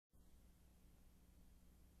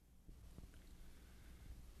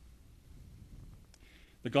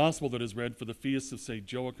The gospel that is read for the feast of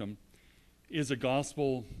St. Joachim is a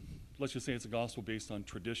gospel, let's just say it's a gospel based on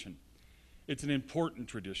tradition. It's an important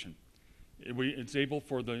tradition. It's able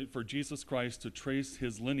for Jesus Christ to trace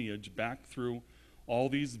his lineage back through all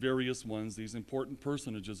these various ones, these important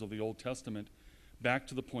personages of the Old Testament, back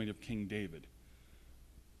to the point of King David.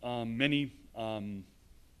 Many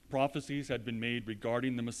prophecies had been made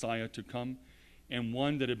regarding the Messiah to come, and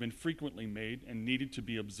one that had been frequently made and needed to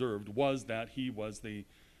be observed was that he was the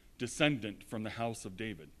descendant from the house of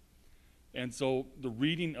David. And so the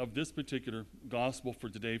reading of this particular gospel for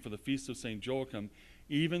today for the Feast of St. Joachim,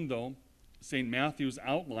 even though St. Matthew's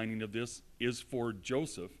outlining of this is for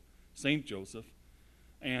Joseph, St. Joseph,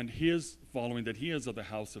 and his following that he is of the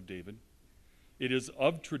house of David, it is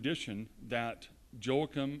of tradition that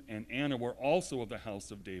Joachim and Anna were also of the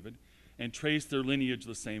house of David and traced their lineage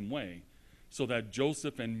the same way, so that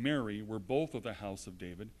Joseph and Mary were both of the house of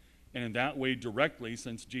David, and in that way directly,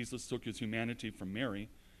 since Jesus took his humanity from Mary,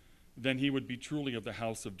 then he would be truly of the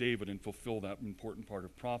house of David and fulfill that important part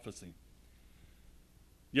of prophecy.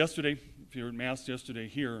 Yesterday, if you were at Mass yesterday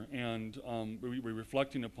here, and we were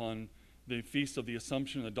reflecting upon the Feast of the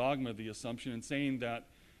Assumption, the dogma of the Assumption, and saying that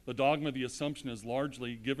the dogma of the Assumption is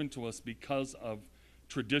largely given to us because of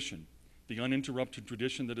tradition, the uninterrupted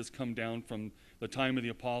tradition that has come down from the time of the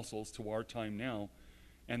apostles to our time now,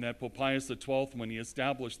 and that Pope Pius XII, when he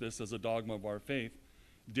established this as a dogma of our faith,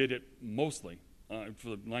 did it mostly,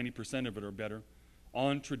 for 90% of it or better,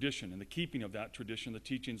 on tradition and the keeping of that tradition, the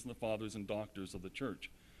teachings of the fathers and doctors of the church.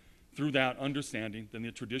 Through that understanding, then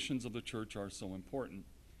the traditions of the church are so important.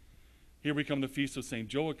 Here we come to the Feast of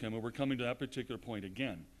St. Joachim, and we're coming to that particular point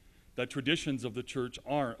again, that traditions of the church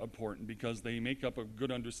are important because they make up a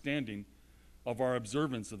good understanding of our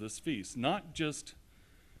observance of this feast. Not just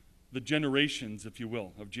the generations, if you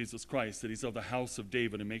will, of Jesus Christ, that he's of the house of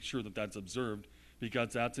David, and make sure that that's observed,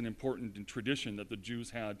 because that's an important tradition that the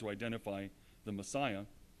Jews had to identify the Messiah,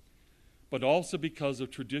 but also because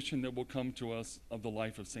of tradition that will come to us of the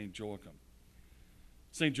life of St. Joachim.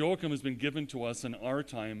 St. Joachim has been given to us in our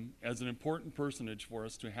time as an important personage for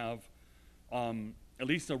us to have at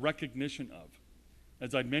least a recognition of.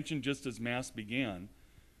 As I'd mentioned just as Mass began,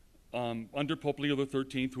 under Pope Leo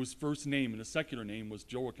XIII, whose first name and a secular name was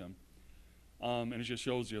Joachim, and it just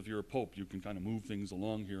shows you if you're a pope, you can kind of move things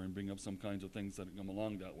along here and bring up some kinds of things that come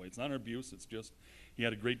along that way. It's not an abuse, it's just he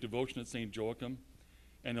had a great devotion at St. Joachim,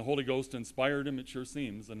 and the Holy Ghost inspired him, it sure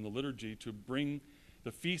seems, in the liturgy to bring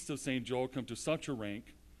the Feast of St. Joachim to such a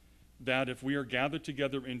rank that if we are gathered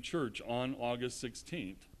together in church on August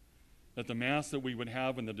 16th, that the Mass that we would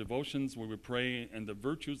have and the devotions we would pray and the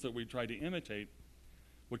virtues that we try to imitate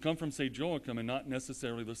would come from St. Joachim and not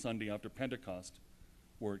necessarily the Sunday after Pentecost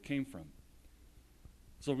where it came from.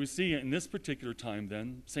 So we see in this particular time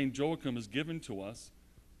then, St. Joachim is given to us,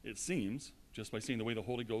 it seems, just by seeing the way the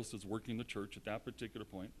Holy Ghost is working the church at that particular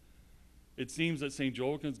point, it seems that St.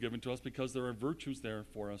 Joachim is given to us because there are virtues there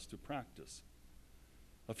for us to practice.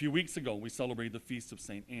 A few weeks ago, we celebrated the Feast of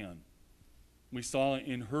St. Anne. We saw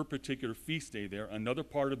in her particular feast day there another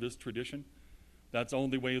part of this tradition. That's the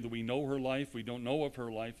only way that we know her life. We don't know of her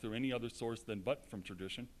life through any other source than but from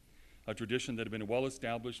tradition, a tradition that had been well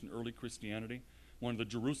established in early Christianity, one of the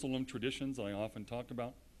Jerusalem traditions I often talk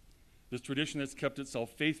about. This tradition has kept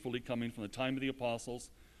itself faithfully coming from the time of the apostles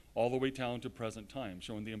all the way down to present time,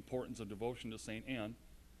 showing the importance of devotion to St. Anne,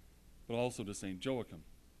 but also to St. Joachim.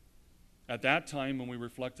 At that time, when we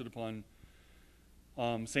reflected upon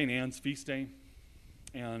St. Anne's feast day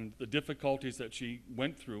and the difficulties that she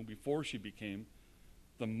went through before she became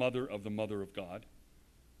the mother of God,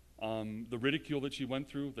 the ridicule that she went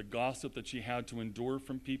through, the gossip that she had to endure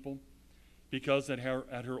from people, because at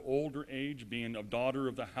her older age, being a daughter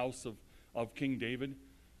of the house of King David,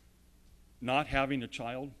 not having a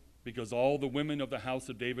child, because all the women of the house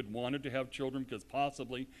of David wanted to have children because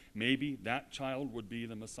possibly, maybe that child would be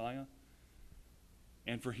the Messiah.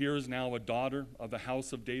 And for here is now a daughter of the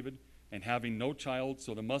house of David and having no child,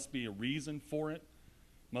 so there must be a reason for it.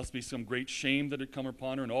 Must be some great shame that had come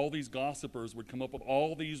upon her, and all these gossipers would come up with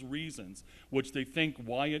all these reasons which they think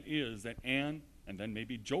why it is that Anne and then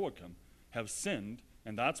maybe Joachim have sinned,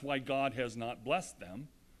 and that's why God has not blessed them.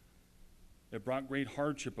 It brought great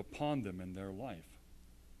hardship upon them in their life.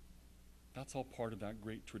 That's all part of that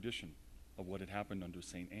great tradition of what had happened under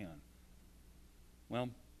St. Anne. Well,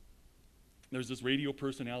 there's this radio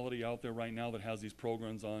personality out there right now that has these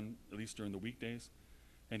programs on, at least during the weekdays,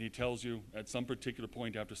 and he tells you at some particular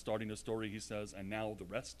point after starting a story, he says, and now the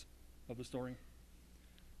rest of the story.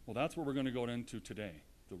 Well, that's what we're going to go into today,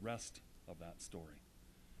 the rest of that story.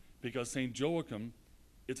 Because St. Joachim,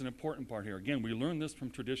 it's an important part here. Again, we learn this from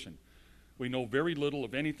tradition. We know very little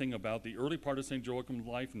of anything about the early part of St. Joachim's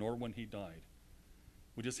life, nor when he died.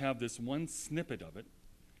 We just have this one snippet of it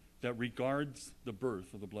that regards the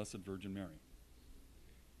birth of the Blessed Virgin Mary.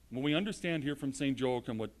 When we understand here from St.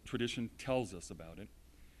 Joachim what tradition tells us about it,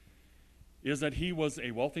 is that he was a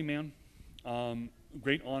wealthy man,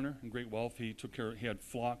 great honor and great wealth. He had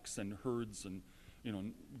flocks and herds and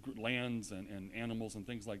lands and animals and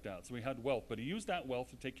things like that. So he had wealth, but he used that wealth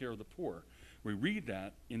to take care of the poor. We read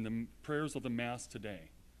that in the prayers of the Mass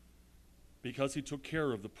today, because he took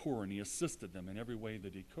care of the poor and he assisted them in every way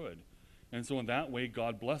that he could. And so in that way,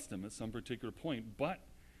 God blessed him at some particular point. But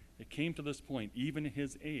it came to this point, even in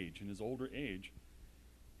his age, in his older age,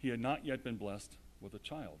 he had not yet been blessed with a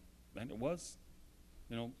child. And it was,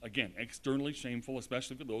 again, externally shameful,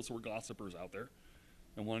 especially for those who were gossipers out there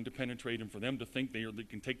and wanted to penetrate him, for them to think they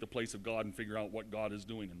can take the place of God and figure out what God is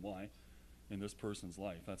doing and why in this person's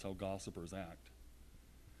life. That's how gossipers act.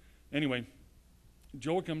 Anyway,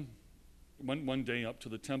 Joachim went one day up to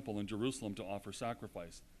the temple in Jerusalem to offer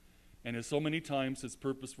sacrifice. And as so many times, his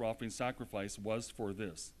purpose for offering sacrifice was for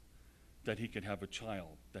this, that he could have a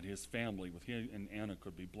child, that his family with him and Anna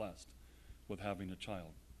could be blessed with having a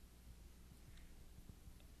child.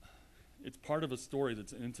 It's part of a story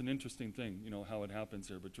it's an interesting thing, how it happens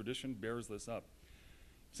here, but tradition bears this up.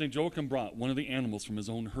 St. Joachim brought one of the animals from his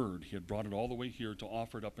own herd. He had brought it all the way here to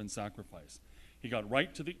offer it up in sacrifice. He got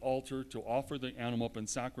right to the altar to offer the animal up in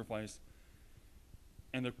sacrifice,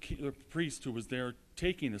 and the priest who was there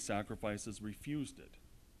taking the sacrifices refused it.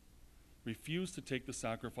 Refused to take the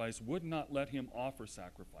sacrifice, would not let him offer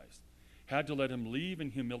sacrifice. Had to let him leave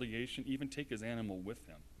in humiliation, even take his animal with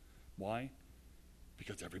him. Why?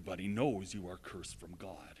 Because everybody knows you are cursed from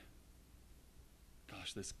God.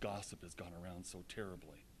 Gosh, this gossip has gone around so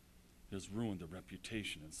terribly. It has ruined the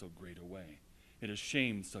reputation in so great a way. It has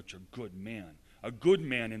shamed such a good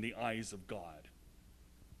man in the eyes of God.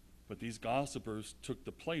 But these gossipers took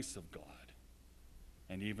the place of God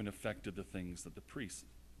and even affected the things that the priests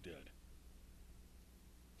did.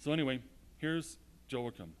 So anyway, here's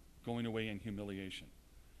Joachim going away in humiliation,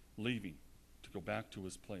 leaving to go back to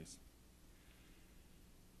his place.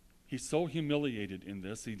 He's so humiliated in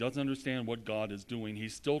this, he doesn't understand what God is doing. He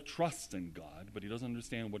still trusts in God, but he doesn't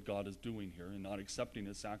understand what God is doing here and not accepting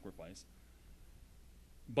his sacrifice.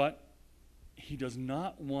 But he does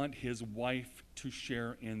not want his wife to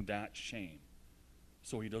share in that shame,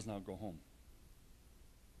 so he does not go home.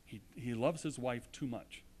 He loves his wife too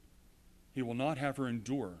much. He will not have her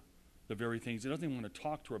endure the very things. He doesn't even want to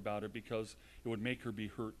talk to her about it because it would make her be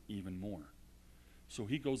hurt even more. So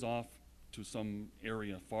he goes off to some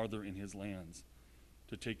area farther in his lands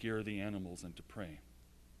to take care of the animals and to pray.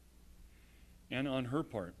 And on her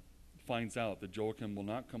part, finds out that Joachim will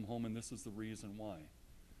not come home, and this is the reason why.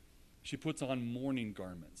 She puts on mourning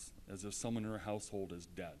garments as if someone in her household is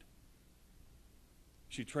dead.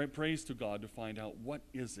 She prays to God to find out, what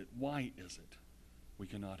is it? Why is it we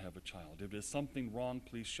cannot have a child? If there's something wrong,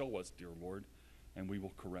 please show us, dear Lord, and we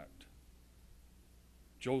will correct.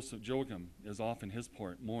 Joachim is off in his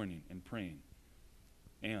part mourning and praying.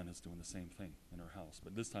 Anne is doing the same thing in her house,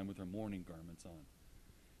 but this time with her mourning garments on.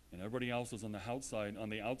 And everybody else is on the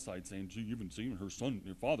outside saying, gee, even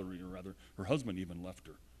her husband even left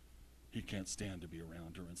her. He can't stand to be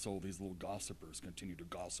around her. And so these little gossipers continue to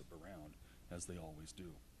gossip around, as they always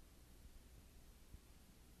do.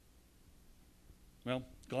 Well,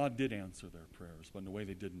 God did answer their prayers, but in a way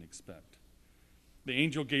they didn't expect. The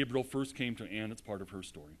angel Gabriel first came to Anne, it's part of her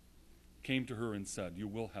story, came to her and said, you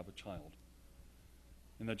will have a child.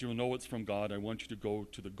 And that you'll know it's from God, I want you to go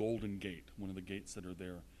to the Golden Gate, one of the gates that are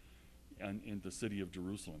there in the city of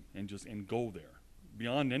Jerusalem, and go there.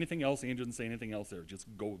 Beyond anything else, the angel didn't say anything else there, just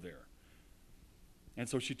go there. And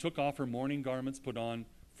so she took off her mourning garments, put on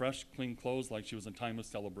fresh, clean clothes like she was in time of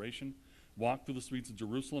celebration, walked through the streets of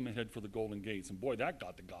Jerusalem and head for the Golden Gates. And boy, that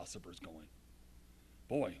got the gossipers going.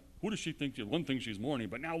 Boy, who does she think? One thing she's mourning,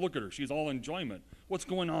 but now look at her. She's all enjoyment. What's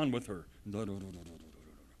going on with her? All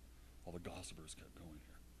the gossipers kept going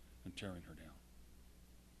here and tearing her down.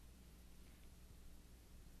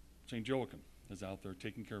 St. Joachim is out there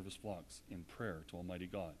taking care of his flocks in prayer to Almighty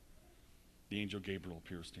God. The angel Gabriel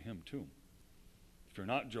appears to him too. If you're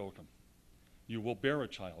not Joachim, you will bear a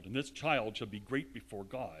child, and this child shall be great before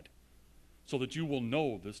God, so that you will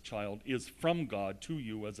know this child is from God to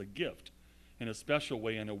you as a gift, in a special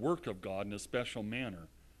way, and a work of God in a special manner.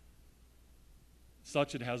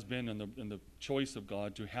 Such it has been in the choice of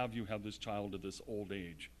God to have you have this child at this old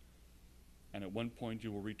age. And at one point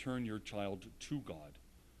you will return your child to God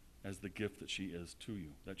as the gift that she is to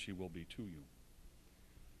you, that she will be to you.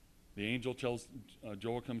 The angel tells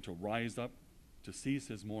Joachim to rise up, to cease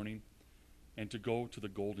his mourning, and to go to the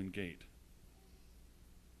Golden Gate.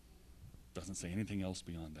 Doesn't say anything else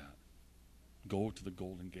beyond that. Go to the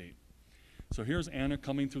Golden Gate. So here's Anna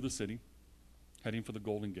coming through the city, heading for the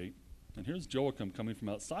Golden Gate. And here's Joachim coming from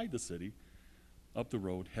outside the city, up the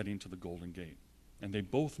road, heading to the Golden Gate. And they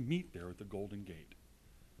both meet there at the Golden Gate.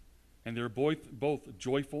 And they're both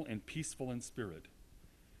joyful and peaceful in spirit.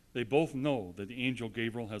 They both know that the angel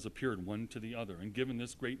Gabriel has appeared one to the other and given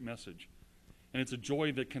this great message. And it's a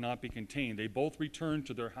joy that cannot be contained. They both return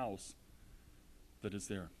to their house that is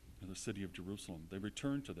there in the city of Jerusalem. They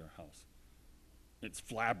return to their house. It's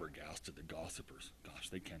flabbergasted the gossipers. Gosh,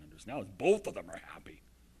 they can't understand. Now both of them are happy.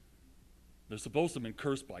 They're supposed to have been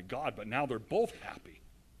cursed by God, but now they're both happy.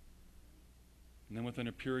 And then within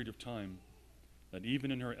a period of time, that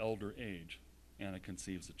even in her elder age, Anna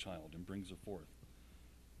conceives a child and brings her forth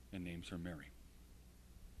and names her Mary.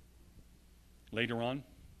 Later on,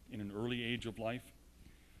 in an early age of life,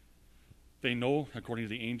 they know, according to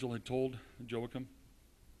the angel had told Joachim,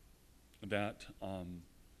 that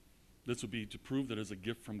this would be to prove that it's a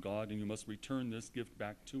gift from God, and you must return this gift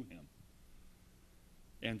back to him.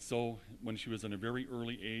 And so, when she was in a very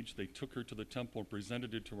early age, they took her to the temple and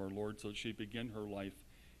presented it to our Lord so that she'd begin her life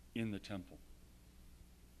in the temple.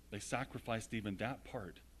 They sacrificed even that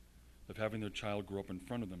part of having their child grow up in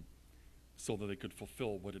front of them so that they could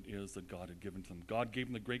fulfill what it is that God had given to them. God gave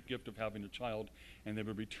them the great gift of having a child, and they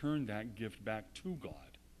would return that gift back to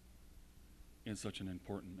God in such an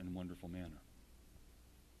important and wonderful manner.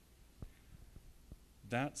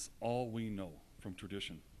 That's all we know from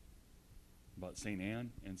tradition about St.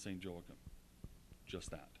 Anne and St. Joachim.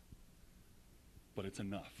 Just that. But it's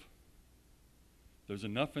enough. There's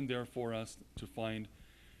enough in there for us to find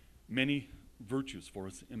many virtues for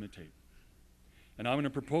us to imitate. And I'm going to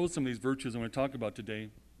propose some of these virtues I'm going to talk about today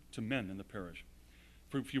to men in the parish.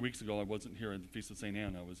 For a few weeks ago, I wasn't here at the Feast of St.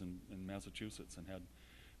 Anne. I was in Massachusetts and had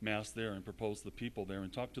Mass there and proposed to the people there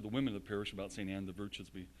and talked to the women of the parish about St. Anne, the virtues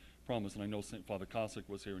we promised. And I know St. Father Cossack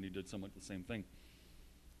was here and he did somewhat the same thing.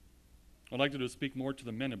 I'd like to do is speak more to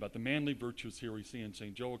the men about the manly virtues here we see in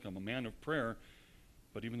St. Joachim, a man of prayer,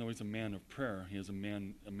 but even though he's a man of prayer, he is a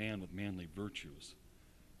man with manly virtues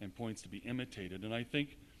and points to be imitated. And I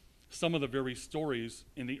think some of the very stories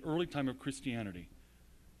in the early time of Christianity,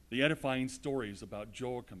 the edifying stories about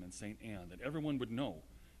Joachim and St. Anne, that everyone would know,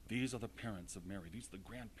 these are the parents of Mary, these are the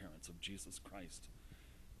grandparents of Jesus Christ.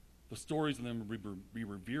 The stories of them would be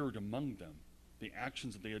revered among them. The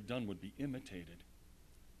actions that they had done would be imitated.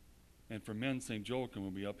 And for men, St. Joachim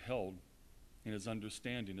will be upheld in his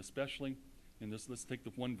understanding, especially in this. Let's take the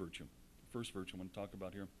one virtue, the first virtue I want to talk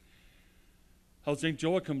about here. How St.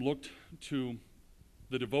 Joachim looked to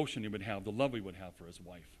the devotion he would have, the love he would have for his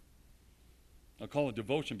wife. I'll call it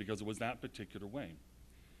devotion because it was that particular way.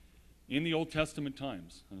 In the Old Testament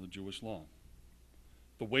times, under the Jewish law,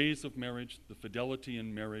 the ways of marriage, the fidelity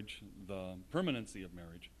in marriage, the permanency of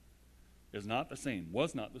marriage is not the same,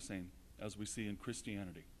 was not the same as we see in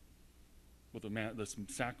Christianity with the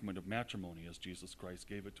sacrament of matrimony as Jesus Christ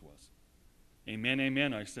gave it to us. Amen,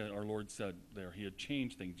 amen, I said, our Lord said there. He had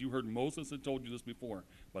changed things. You heard Moses had told you this before,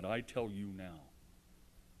 but I tell you now.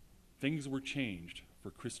 Things were changed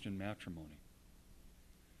for Christian matrimony.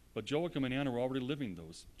 But Joachim and Anna were already living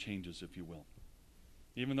those changes, if you will.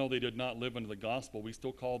 Even though they did not live under the gospel, we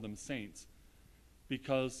still call them saints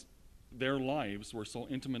because their lives were so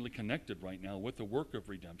intimately connected right now with the work of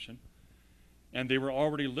redemption, and they were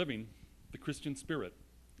already living the Christian spirit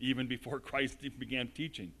even before Christ began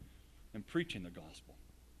teaching and preaching the gospel.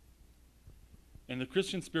 And the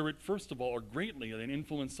Christian spirit, first of all, or greatly, that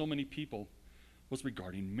influenced so many people, was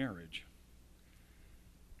regarding marriage.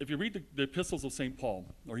 If you read the epistles of St. Paul,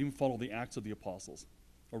 or even follow the Acts of the Apostles,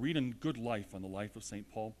 or read a good life on the life of St.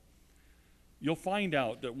 Paul, you'll find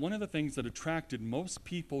out that one of the things that attracted most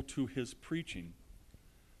people to his preaching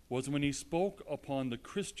was when he spoke upon the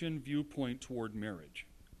Christian viewpoint toward marriage.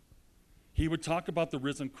 He would talk about the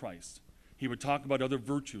risen Christ. He would talk about other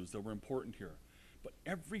virtues that were important here. But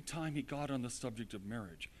every time he got on the subject of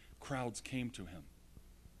marriage, crowds came to him.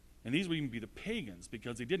 And these would even be the pagans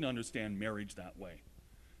because they didn't understand marriage that way.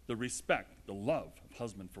 The respect, the love of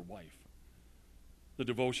husband for wife. The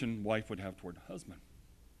devotion wife would have toward husband.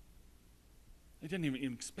 They didn't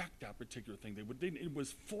even expect that particular thing. It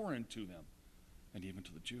was foreign to them and even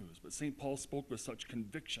to the Jews. But St. Paul spoke with such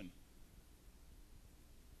conviction,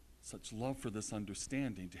 such love for this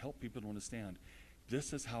understanding to help people to understand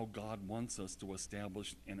this is how God wants us to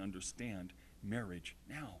establish and understand marriage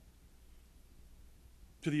now.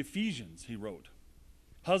 To the Ephesians, he wrote,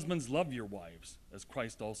 "Husbands, love your wives, as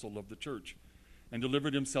Christ also loved the church, and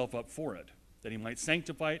delivered himself up for it, that he might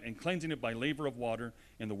sanctify it and cleansing it by laver of water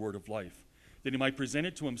in the word of life, that he might present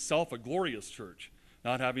it to himself a glorious church,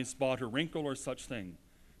 not having spot or wrinkle or such thing,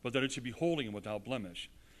 but that it should be holy and without blemish.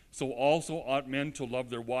 So also ought men to love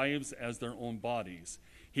their wives as their own bodies.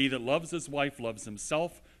 He that loves his wife loves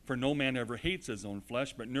himself, for no man ever hates his own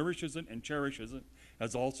flesh, but nourishes it and cherishes it,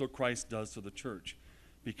 as also Christ does to the church,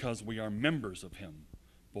 because we are members of him,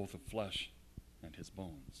 both of flesh and his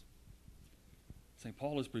bones. St.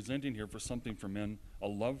 Paul is presenting here for something for men, a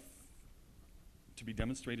love to be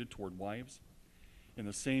demonstrated toward wives in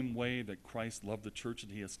the same way that Christ loved the church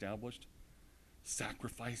that he established,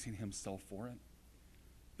 sacrificing himself for it,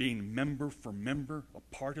 being member for member, a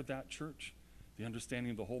part of that church, the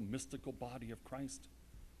understanding of the whole mystical body of Christ,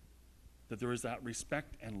 that there is that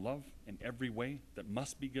respect and love in every way that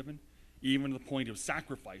must be given, even to the point of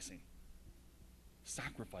sacrificing,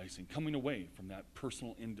 coming away from that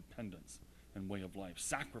personal independence and way of life,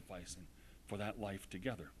 sacrificing for that life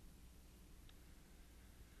together.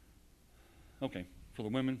 Okay, for the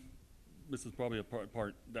women, this is probably a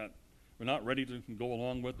part that we're not ready to go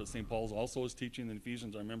along with, but St. Paul's also is teaching in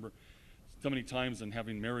Ephesians. I remember so many times in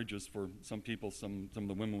having marriages for some people, some of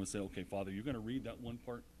the women would say, okay, Father, you're going to read that one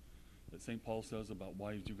part that St. Paul says about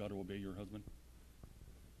wives, you got to obey your husband?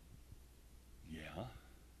 Yeah,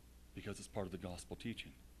 because it's part of the gospel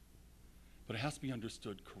teaching. But it has to be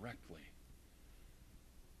understood correctly.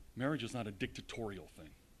 Marriage is not a dictatorial thing.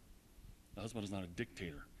 The husband is not a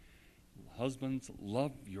dictator. Husbands,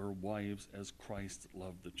 love your wives as Christ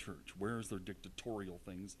loved the church. Where is there dictatorial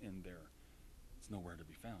things in there? It's nowhere to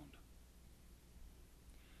be found.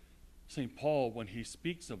 St. Paul, when he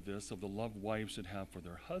speaks of this, of the love wives should have for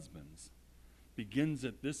their husbands, begins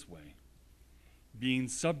it this way: being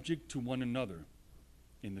subject to one another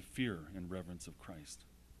in the fear and reverence of Christ.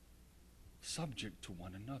 Subject to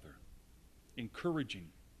one another, encouraging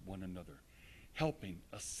one another, helping,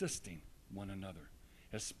 assisting one another,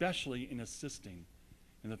 especially in assisting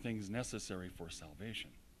in the things necessary for salvation.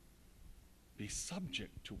 Be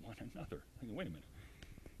subject to one another. Wait a minute.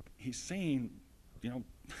 He's saying,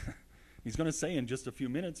 he's going to say in just a few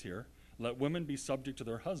minutes here, let women be subject to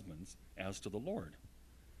their husbands as to the Lord.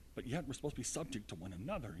 But yet we're supposed to be subject to one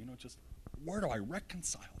another. Just where do I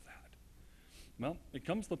reconcile that? Well, it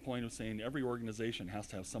comes to the point of saying every organization has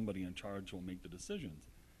to have somebody in charge who will make the decisions.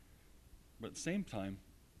 But at the same time,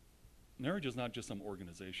 marriage is not just some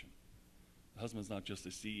organization. The husband's not just the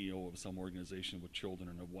CEO of some organization with children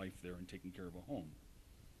and a wife there and taking care of a home.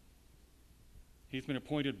 He's been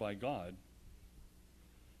appointed by God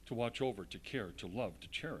to watch over, to care, to love, to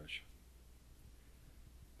cherish.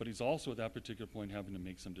 But he's also at that particular point having to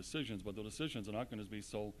make some decisions, but the decisions are not going to be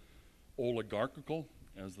so oligarchical,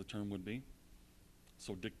 as the term would be,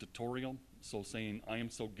 so dictatorial, so saying, I am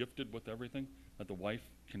so gifted with everything that the wife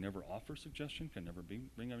can never offer suggestion, can never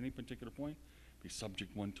bring up any particular point, be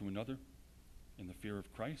subject one to another in the fear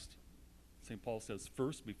of Christ. St. Paul says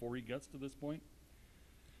first, before he gets to this point,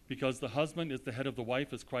 because the husband is the head of the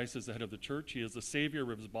wife as Christ is the head of the church, he is the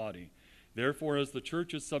Savior of his body. Therefore, as the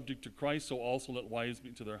church is subject to Christ, so also let wives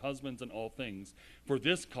be to their husbands in all things. For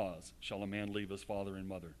this cause shall a man leave his father and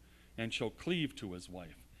mother, and shall cleave to his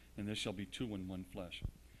wife, and this shall be two in one flesh.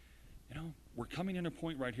 We're coming in a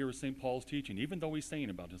point right here with St. Paul's teaching, even though he's saying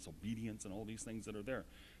about disobedience and all these things that are there.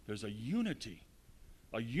 There's a unity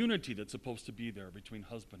that's supposed to be there between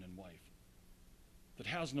husband and wife, that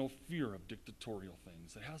has no fear of dictatorial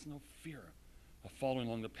things, that has no fear of following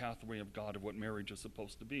along the pathway of God of what marriage is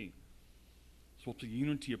supposed to be. It's supposed to be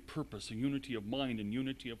unity of purpose, a unity of mind, and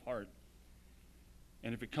unity of heart.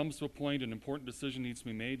 And if it comes to a point an important decision needs to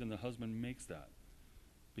be made, then the husband makes that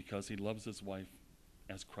because he loves his wife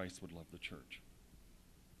as Christ would love the church.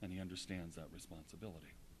 And he understands that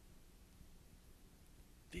responsibility.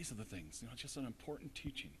 These are the things, just an important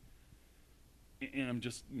teaching. And I'm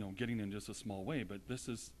just, getting in just a small way, but this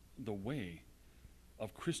is the way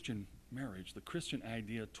of Christian marriage, the Christian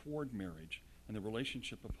idea toward marriage and the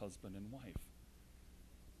relationship of husband and wife.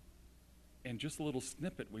 And just a little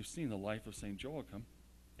snippet we've seen in the life of St. Joachim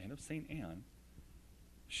and of St. Anne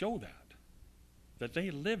show that they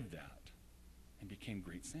lived that and became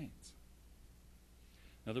great saints.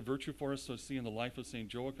 Another virtue for us to see in the life of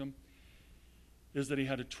St. Joachim is that he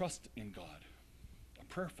had a trust in God, a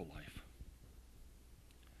prayerful life.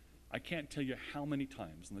 I can't tell you how many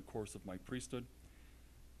times in the course of my priesthood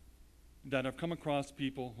that I've come across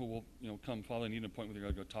people who will, come, Father, I need an appointment with you,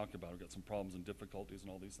 I've got to talk about it. I've got some problems and difficulties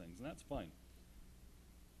and all these things, and that's fine.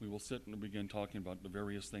 We will sit and begin talking about the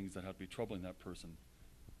various things that have to be troubling that person,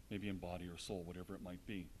 maybe in body or soul, whatever it might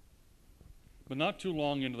be. But not too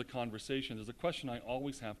long into the conversation, there's a question I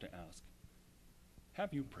always have to ask.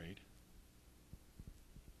 Have you prayed?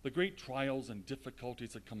 The great trials and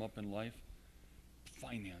difficulties that come up in life,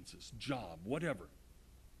 finances, job, whatever.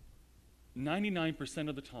 99%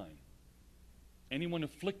 of the time, anyone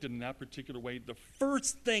afflicted in that particular way, the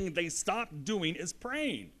first thing they stop doing is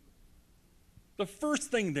praying. The first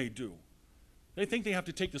thing they do. They think they have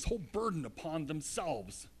to take this whole burden upon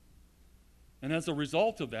themselves. And as a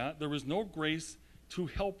result of that, there is no grace to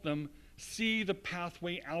help them see the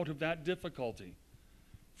pathway out of that difficulty,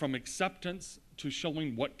 from acceptance to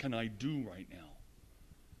showing what can I do right now.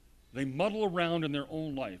 They muddle around in their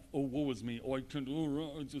own life. Oh, woe is me. Oh, I can't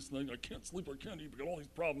sleep, I can't eat, I got all these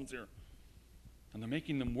problems here. And they're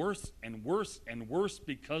making them worse and worse and worse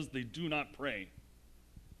because they do not pray.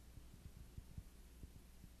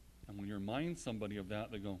 And when you remind somebody of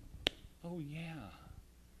that, they go, oh yeah,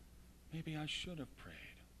 maybe I should have prayed.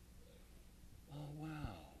 Oh wow.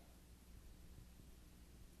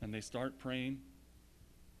 And they start praying.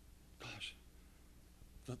 Gosh,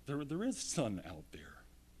 there is sun out there.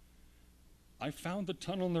 I found the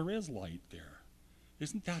tunnel and there is light there.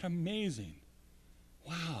 Isn't that amazing?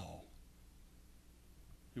 Wow.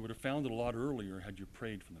 You would have found it a lot earlier had you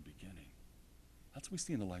prayed from the beginning. That's what we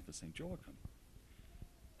see in the life of St. Joachim.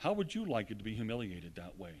 How would you like it to be humiliated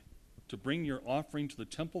that way? To bring your offering to the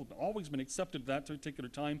temple, always been accepted at that particular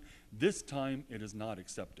time. This time it is not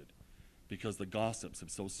accepted because the gossips have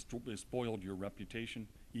so spoiled your reputation,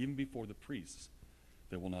 even before the priests,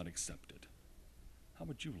 they will not accept it. How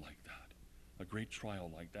would you like that? A great trial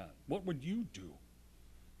like that. What would you do?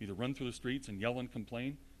 Either run through the streets and yell and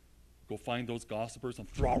complain, go find those gossipers and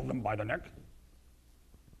throttle them by the neck?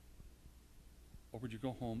 Or would you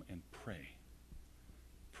go home and pray?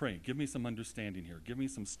 Pray, give me some understanding here. Give me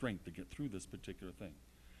some strength to get through this particular thing.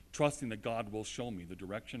 Trusting that God will show me the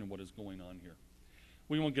direction and what is going on here.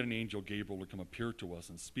 We won't get an angel Gabriel to come appear to us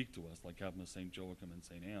and speak to us like happened to St. Joachim and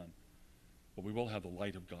St. Anne. But we will have the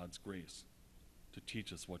light of God's grace to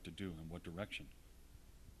teach us what to do and what direction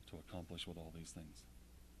to accomplish with all these things.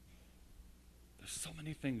 There's so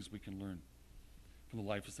many things we can learn from the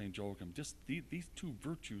life of St. Joachim. Just these two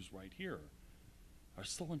virtues right here are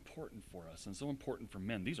so important for us and so important for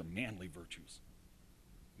men. These are manly virtues.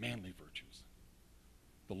 Manly virtues.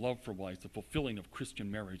 The love for wives, the fulfilling of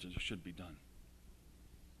Christian marriage as it should be done.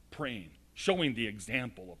 Praying, showing the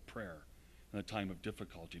example of prayer in a time of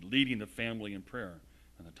difficulty, leading the family in prayer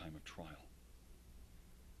in a time of trial.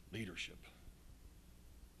 Leadership,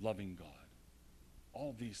 loving God,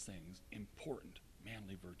 all these things, important,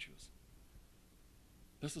 manly virtues.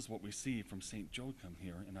 This is what we see from St. Joachim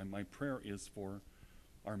here, and my prayer is for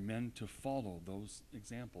our men to follow those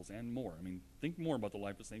examples and more. I mean, think more about the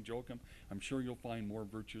life of St. Joachim. I'm sure you'll find more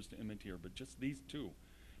virtues to imitate here, but just these two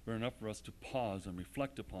are enough for us to pause and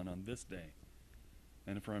reflect upon on this day,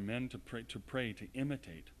 and for our men to pray to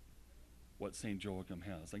imitate what St. Joachim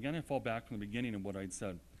has. Again, I fall back from the beginning of what I'd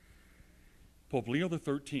said. Pope Leo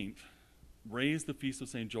XIII raised the feast of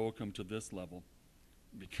St. Joachim to this level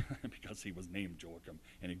because he was named Joachim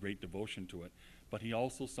and a great devotion to it. But he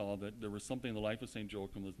also saw that there was something in the life of St.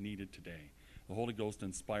 Joachim that was needed today. The Holy Ghost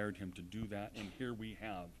inspired him to do that, and here we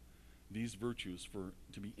have these virtues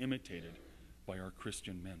to be imitated by our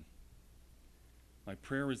Christian men. My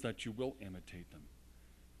prayer is that you will imitate them.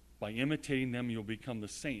 By imitating them, you'll become the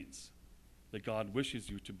saints that God wishes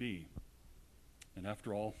you to be. And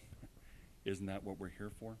after all, isn't that what we're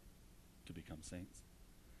here for? To become saints?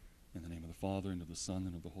 In the name of the Father, and of the Son,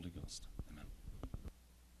 and of the Holy Ghost.